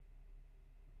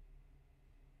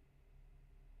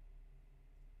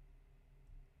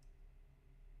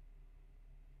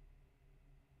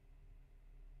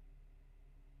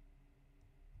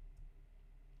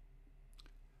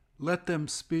Let them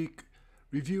speak.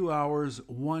 Review hours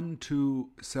 1 to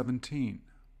 17.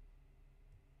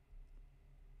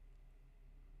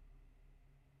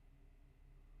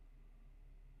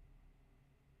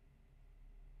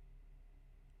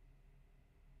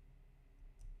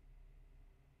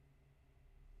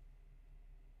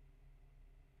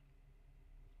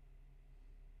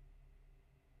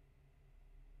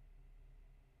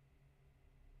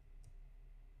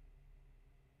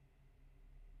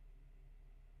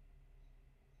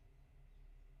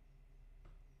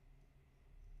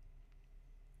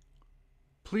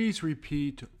 Please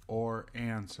repeat or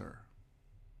answer.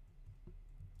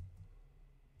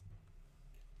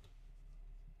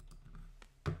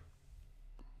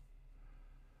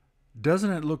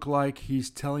 Doesn't it look like he's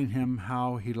telling him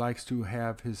how he likes to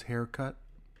have his hair cut?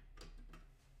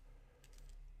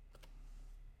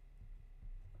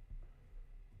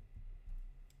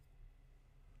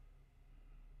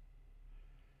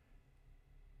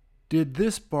 Did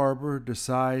this barber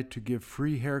decide to give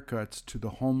free haircuts to the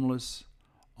homeless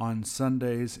on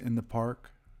Sundays in the park?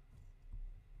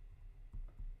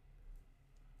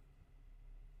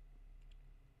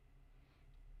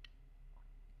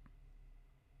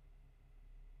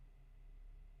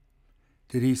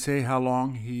 Did he say how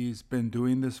long he's been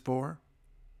doing this for?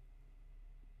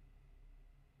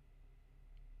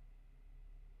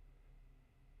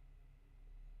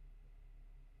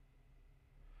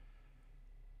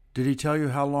 Did he tell you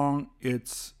how long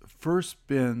it's first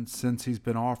been since he's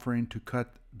been offering to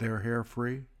cut their hair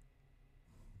free?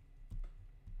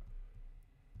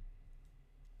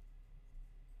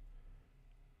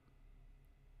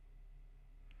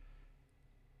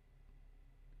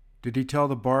 Did he tell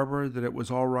the barber that it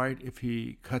was all right if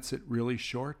he cuts it really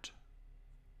short?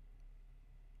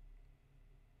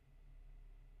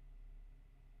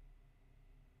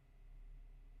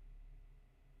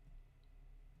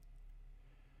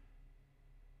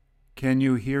 Can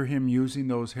you hear him using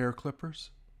those hair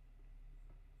clippers?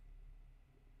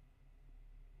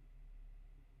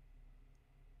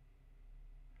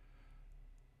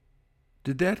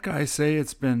 Did that guy say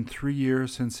it's been 3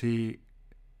 years since he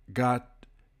got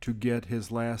to get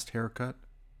his last haircut?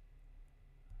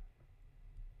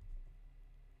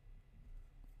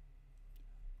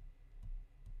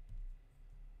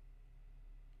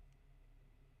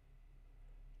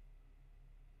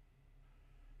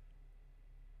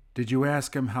 Did you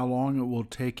ask him how long it will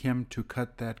take him to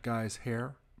cut that guy's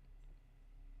hair?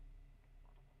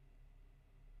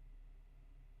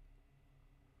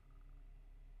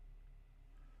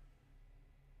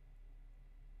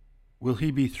 Will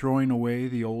he be throwing away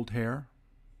the old hair?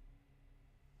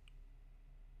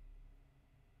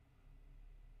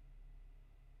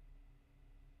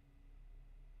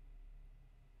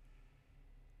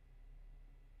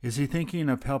 Is he thinking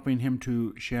of helping him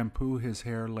to shampoo his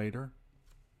hair later?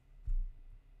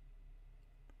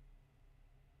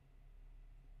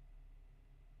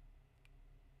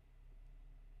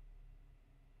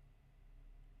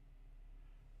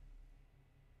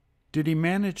 Did he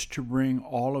manage to bring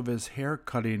all of his hair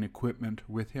cutting equipment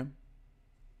with him?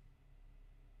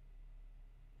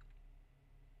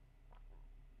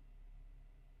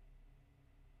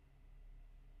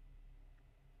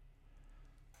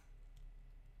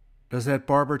 Does that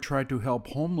barber try to help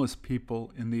homeless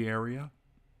people in the area?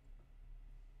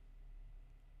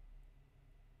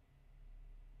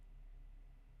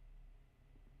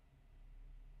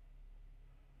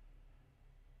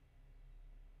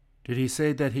 Did he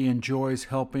say that he enjoys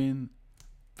helping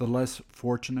the less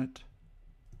fortunate?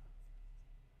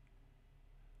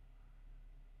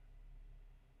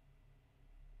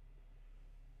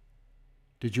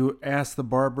 Did you ask the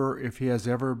barber if he has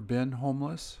ever been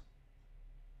homeless?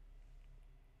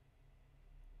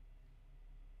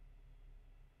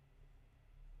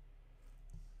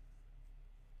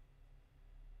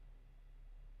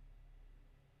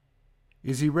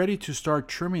 Is he ready to start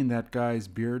trimming that guy's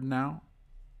beard now?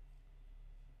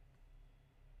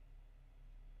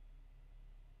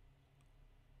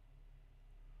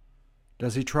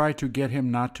 Does he try to get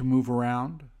him not to move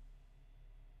around?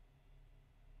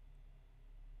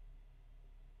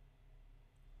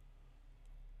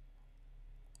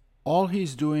 All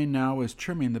he's doing now is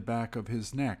trimming the back of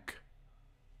his neck.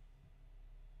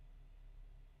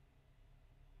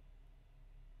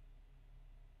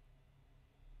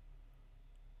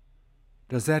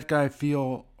 Does that guy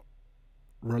feel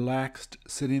relaxed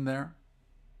sitting there?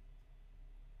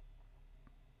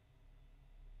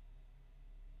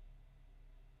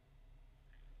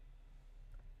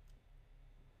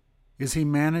 Is he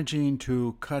managing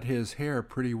to cut his hair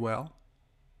pretty well?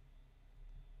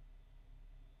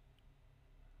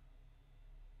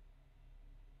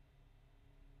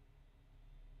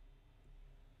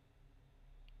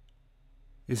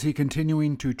 Is he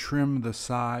continuing to trim the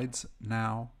sides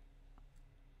now?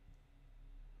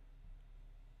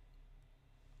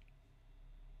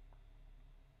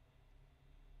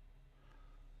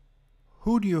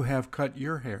 Who do you have cut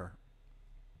your hair?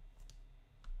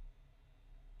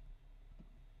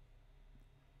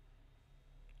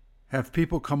 Have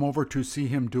people come over to see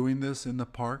him doing this in the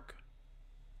park?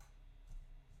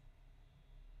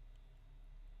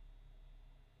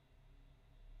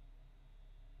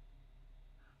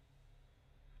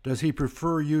 Does he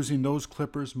prefer using those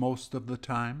clippers most of the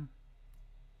time?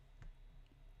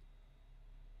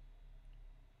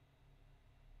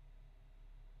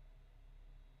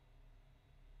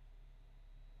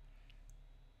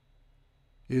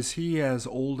 Is he as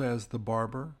old as the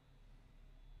barber?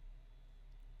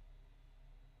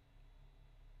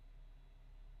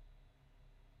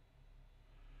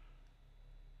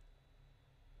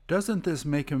 Doesn't this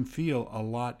make him feel a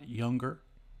lot younger?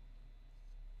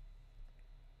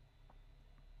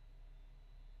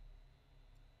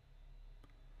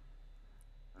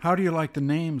 How do you like the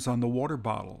names on the water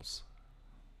bottles?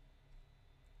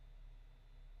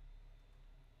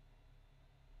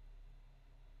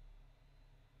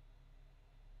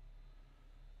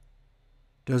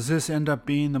 Does this end up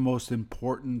being the most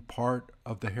important part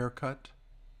of the haircut?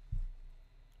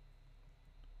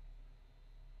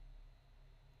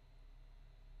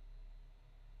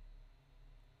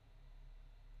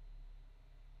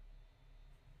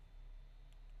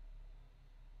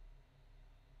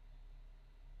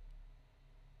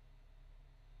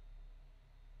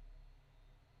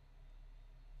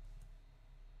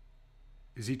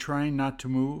 Is he trying not to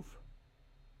move?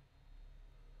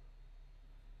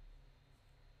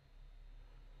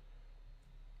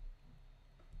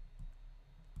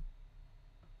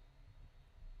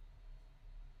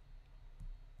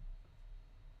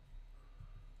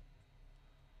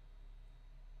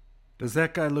 Does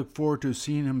that guy look forward to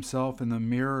seeing himself in the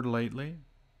mirror lately?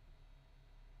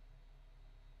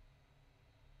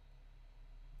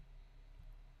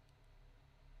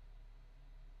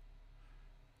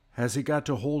 Has he got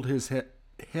to hold his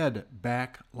head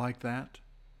back like that?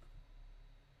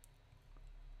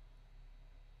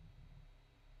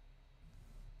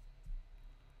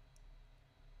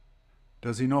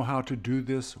 Does he know how to do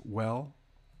this well?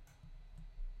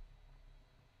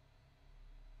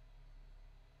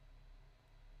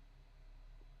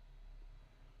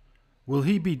 Will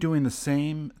he be doing the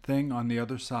same thing on the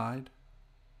other side?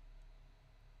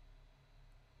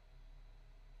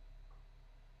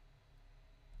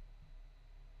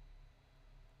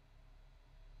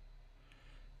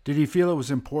 Did he feel it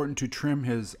was important to trim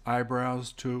his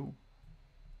eyebrows too?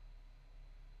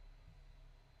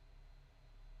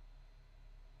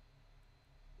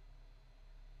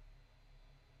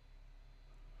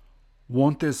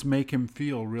 Won't this make him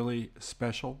feel really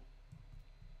special?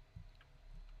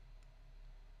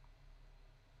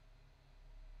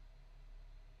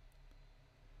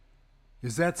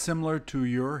 Is that similar to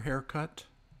your haircut?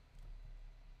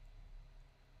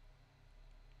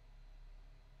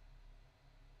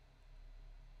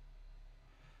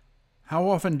 How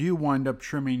often do you wind up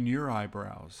trimming your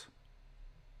eyebrows?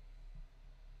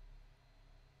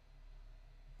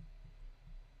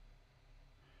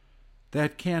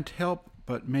 That can't help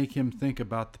but make him think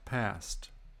about the past.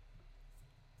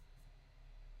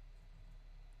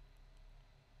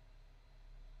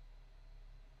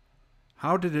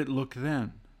 How did it look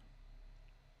then?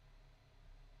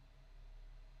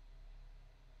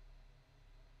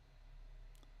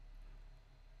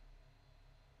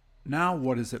 Now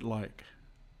what is it like?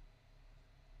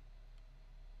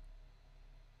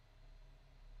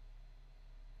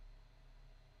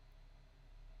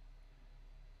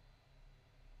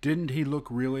 Didn't he look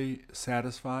really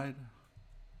satisfied?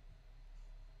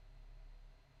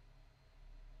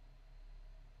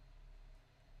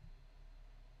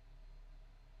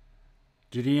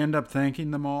 Did he end up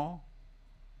thanking them all?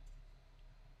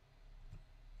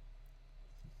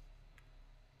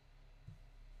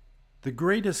 The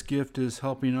greatest gift is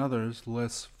helping others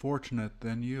less fortunate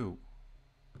than you.